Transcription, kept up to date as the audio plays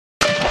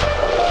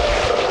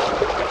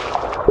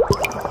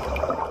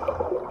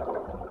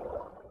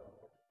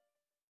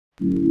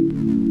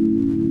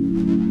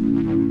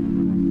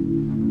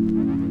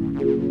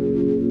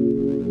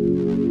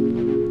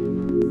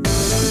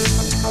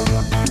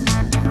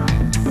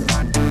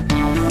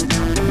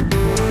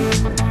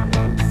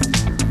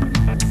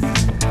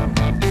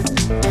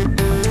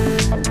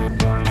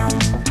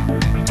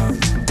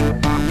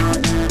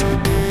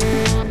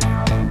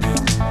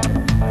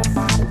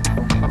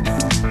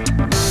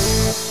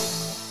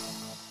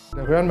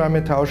The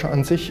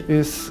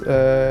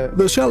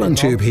shell and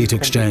tube heat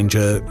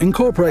exchanger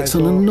incorporates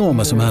an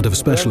enormous amount of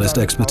specialist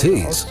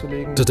expertise.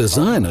 To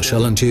design a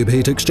shell and tube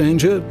heat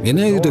exchanger, you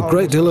need a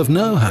great deal of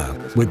know-how,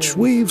 which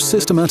we've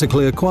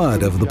systematically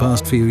acquired over the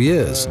past few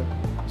years,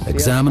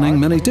 examining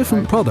many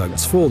different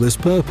products for this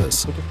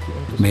purpose,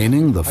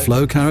 meaning the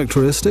flow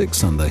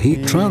characteristics and the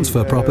heat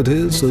transfer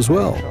properties as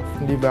well.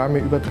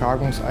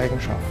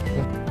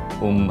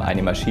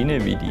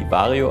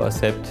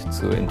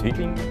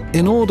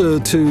 In order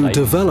to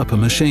develop a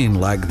machine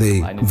like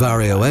the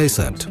Vario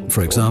Acept,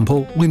 for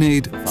example, we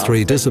need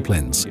three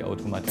disciplines.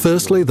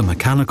 Firstly, the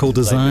mechanical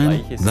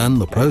design, then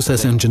the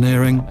process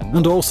engineering,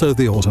 and also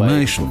the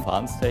automation.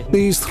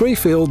 These three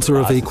fields are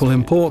of equal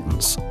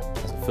importance.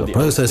 The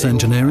process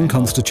engineering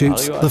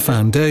constitutes the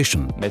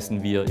foundation.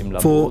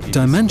 For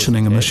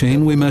dimensioning a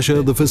machine, we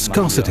measure the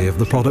viscosity of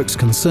the products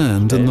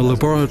concerned in the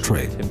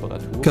laboratory,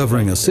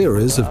 covering a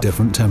series of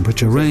different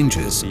temperature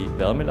ranges.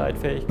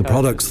 The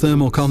product's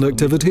thermal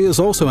conductivity is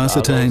also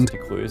ascertained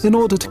in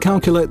order to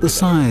calculate the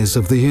size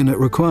of the unit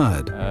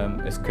required.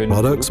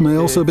 Products may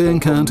also be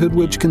encountered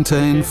which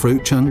contain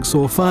fruit chunks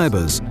or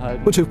fibers,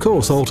 which of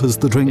course alters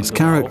the drink's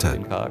character.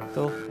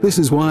 This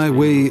is why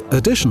we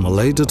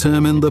additionally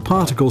determine the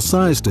particle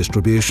size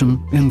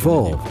distribution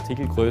involved.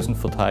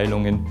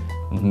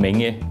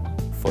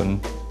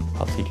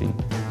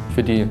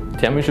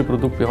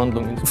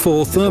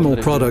 For thermal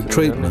product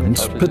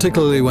treatment,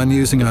 particularly when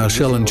using our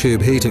shell and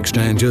tube heat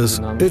exchangers,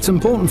 it's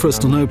important for us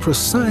to know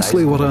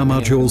precisely what our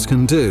modules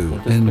can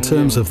do in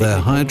terms of their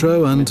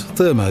hydro and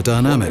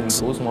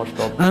thermodynamics,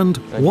 and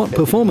what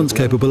performance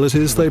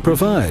capabilities they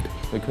provide.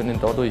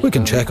 We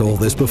can check all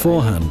this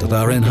beforehand at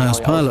our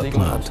in-house pilot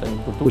plant,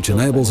 which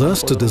enables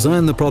us to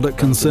design the product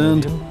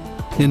concerned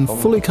in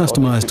fully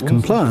customized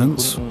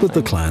compliance with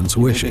the client's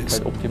wishes.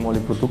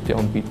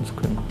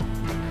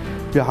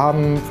 Wir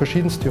haben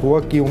verschiedenste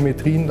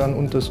Rohrgeometrien dann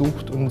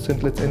untersucht und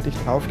sind letztendlich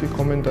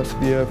draufgekommen, dass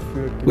wir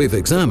für... We've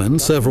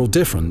examined several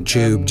different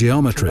tube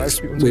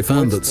geometries. We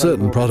found that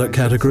certain product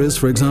categories,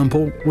 for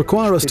example,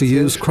 require us to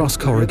use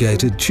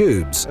cross-corrugated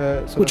tubes,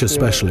 which are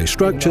specially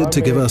structured to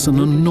give us an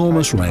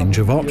enormous range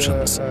of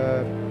options.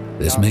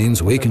 This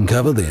means we can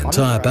cover the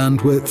entire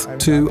bandwidth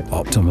to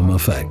optimum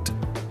effect.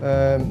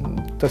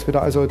 Dass wir da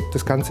also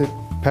das Ganze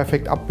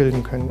perfekt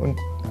abbilden können. Und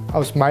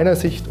aus meiner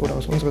Sicht oder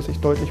aus unserer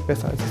Sicht deutlich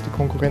besser, als es die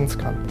Konkurrenz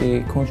kann.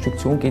 Die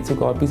Konstruktion geht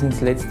sogar bis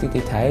ins letzte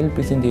Detail,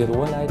 bis in die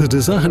Rohrleitung. The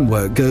design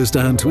work goes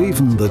down to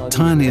even the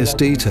tiniest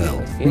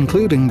detail,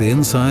 including the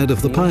inside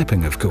of the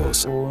piping, of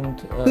course.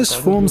 This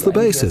forms the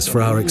basis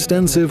for our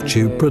extensive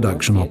tube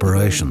production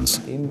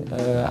operations. In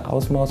dem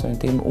Ausmaß und in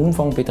dem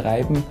Umfang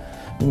betreiben,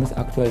 wie wir es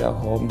aktuell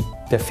auch haben.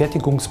 Der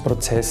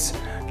Fertigungsprozess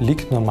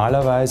liegt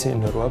normalerweise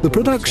in der The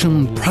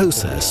production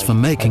process for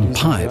making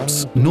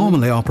pipes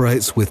normally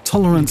operates with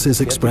tolerances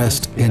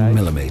expressed in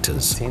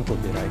millimeters.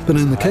 But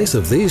in the case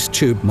of these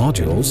tube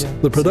modules,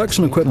 the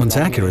production equipment's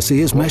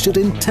accuracy is measured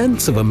in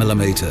tenths of a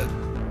millimeter.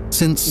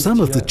 Since some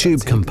of the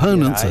tube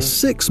components are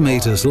 6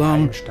 meters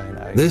long,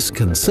 this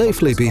can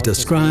safely be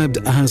described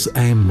as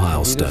a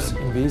milestone.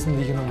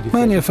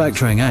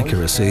 Manufacturing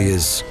accuracy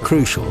is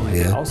crucial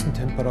here.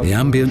 The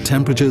ambient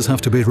temperatures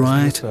have to be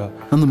right,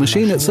 and the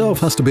machine itself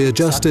has to be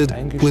adjusted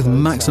with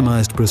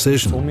maximized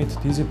precision. Somit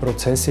diese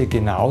Prozesse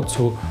genau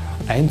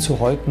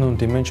einzuhalten und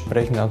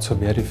dementsprechend auch zu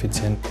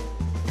verifizieren.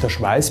 Der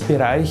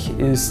Schweißbereich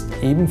ist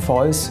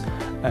ebenfalls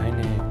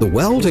The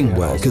welding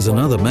work is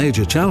another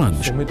major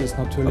challenge.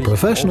 A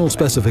professional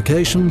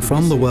specification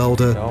from the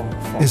welder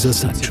is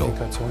essential.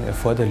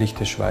 Erforderlich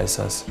des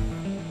Schweißers.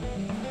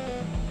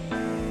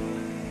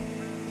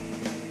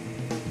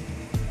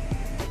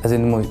 Also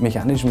in der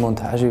mechanischen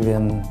Montage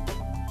werden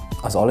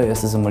als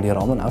allererstes einmal die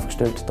Rahmen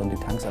aufgestellt, dann die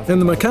Tanks aufgestellt. In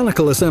the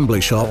mechanical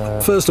assembly shop,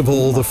 first of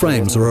all the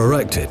frames are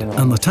erected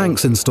and the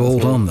tanks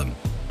installed on them.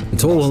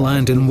 It's all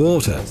aligned in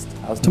water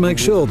to make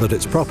sure that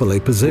it's properly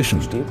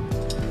positioned.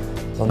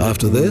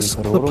 After this,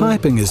 the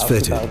piping is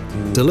fitted,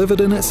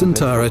 delivered in its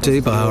entirety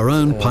by our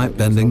own pipe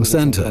bending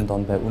center.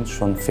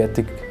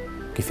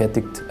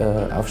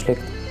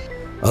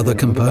 Other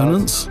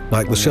components,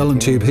 like the shell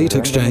and tube heat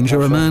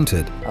exchanger, are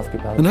mounted,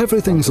 and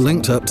everything's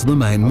linked up to the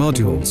main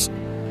modules.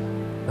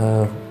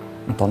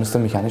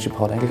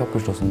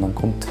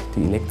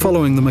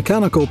 Following the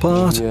mechanical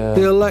part,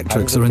 the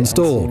electrics are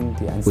installed.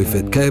 We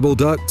fit cable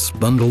ducts,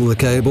 bundle the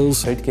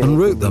cables, and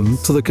route them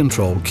to the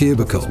control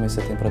cubicle.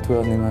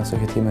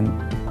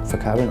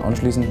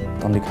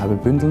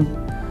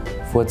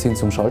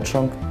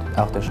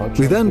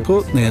 We then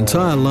put the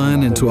entire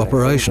line into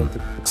operation,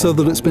 so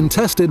that it's been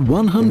tested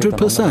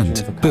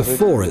 100%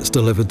 before it's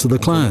delivered to the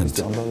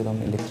client.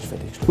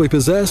 We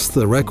possess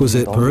the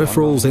requisite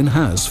peripherals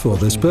in-house for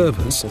this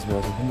purpose.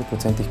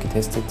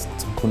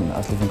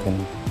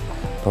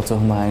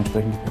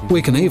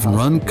 We can even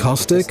run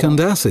caustic and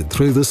acid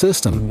through the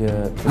system,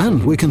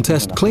 and we can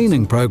test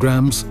cleaning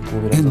programs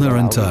in their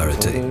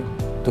entirety.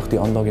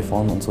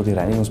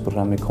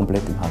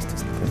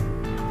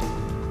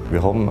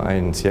 Wir haben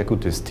ein sehr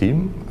gutes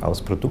Team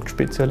aus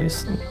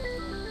Produktspezialisten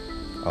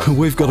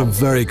We've got a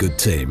very good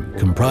team,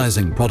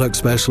 comprising product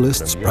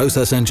specialists,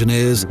 process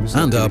engineers,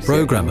 and our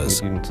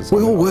programmers.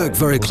 We all work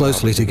very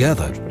closely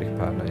together.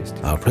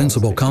 Our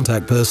principal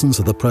contact persons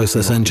are the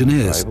process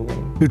engineers,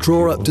 who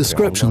draw up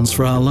descriptions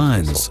for our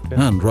lines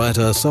and write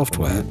our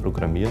software.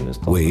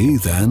 We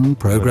then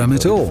program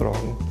it all.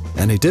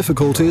 Any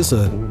difficulties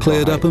are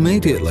cleared up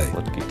immediately.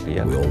 We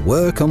all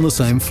work on the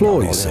same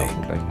floor, you see.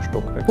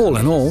 All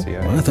in all,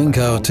 I think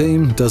our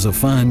team does a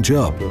fine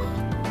job.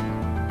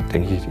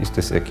 Denke ich, ist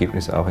das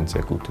Ergebnis auch ein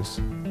sehr gutes.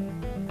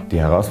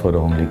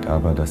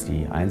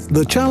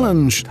 The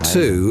challenge,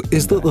 too,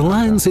 is that the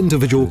line's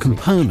individual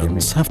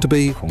components have to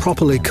be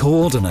properly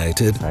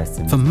coordinated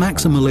for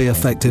maximally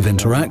effective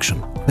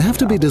interaction. They have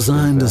to be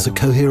designed as a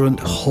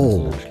coherent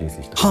whole,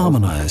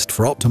 harmonized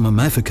for optimum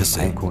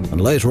efficacy, and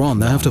later on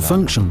they have to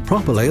function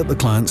properly at the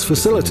client's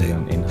facility.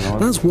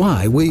 That's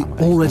why we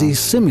already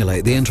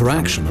simulate the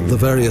interaction of the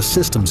various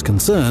systems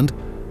concerned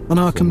on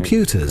our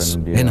computers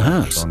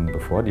in-house,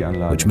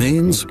 which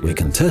means we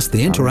can test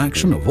the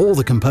interaction of all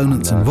the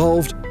components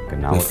involved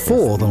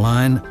before the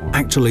line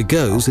actually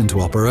goes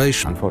into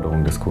operation.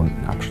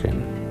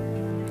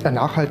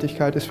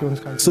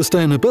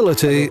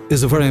 Sustainability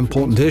is a very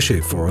important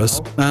issue for us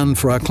and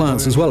for our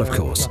clients as well, of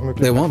course.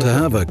 They want to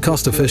have a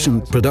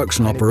cost-efficient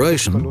production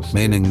operation,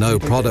 meaning no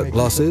product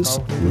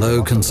losses,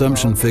 low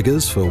consumption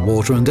figures for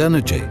water and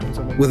energy.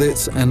 With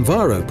its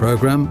Enviro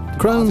program,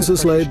 Krones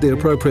has laid the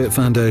appropriate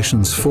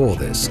foundations for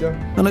this,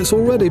 and it's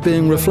already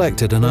being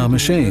reflected in our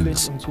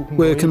machines.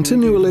 We're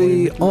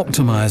continually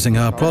optimizing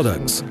our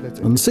products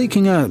and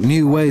seeking out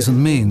new ways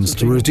and means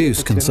to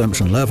reduce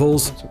consumption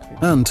levels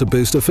and to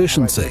boost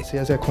efficiency. When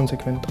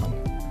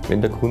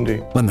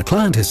the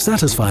client is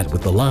satisfied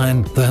with the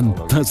line, then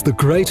that's the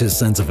greatest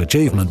sense of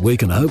achievement we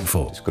can hope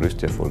for.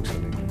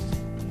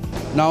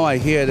 Now I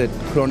hear that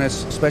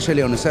Krones,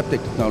 especially on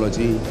aseptic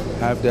technology,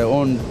 have their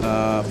own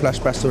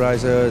flash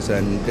pasteurizers,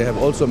 and they have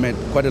also made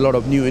quite a lot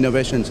of new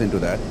innovations into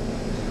that.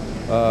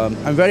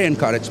 I'm very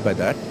encouraged by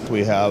that.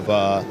 We have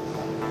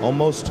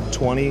almost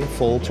 20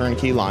 full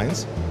turnkey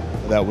lines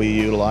that we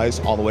utilize,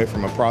 all the way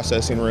from a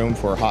processing room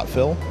for hot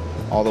fill,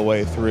 all the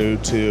way through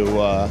to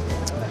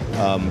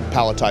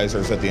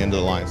palletizers at the end of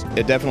the lines.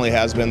 It definitely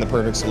has been the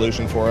perfect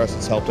solution for us.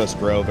 It's helped us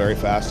grow very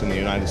fast in the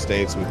United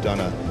States. We've done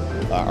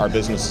our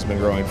business has been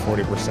growing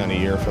 40% a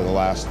year for the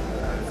last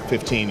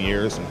 15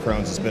 years, and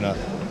Krones has been a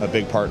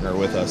big partner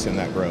with us in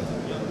that growth.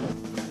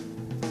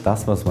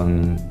 Das, was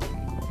man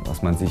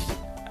sich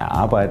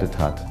erarbeitet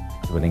hat,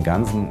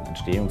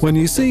 when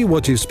you see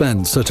what you've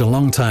spent such a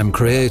long time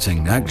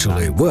creating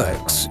actually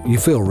works, you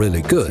feel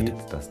really good.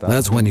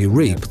 That's when you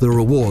reap the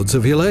rewards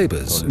of your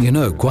labors. You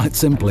know, quite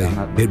simply,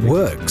 it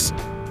works.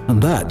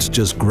 And that's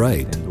just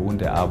great. Lohn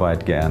der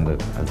Arbeit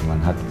geerntet. Also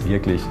man hat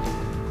wirklich,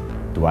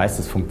 du weißt,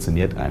 es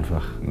funktioniert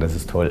einfach und das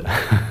ist toll.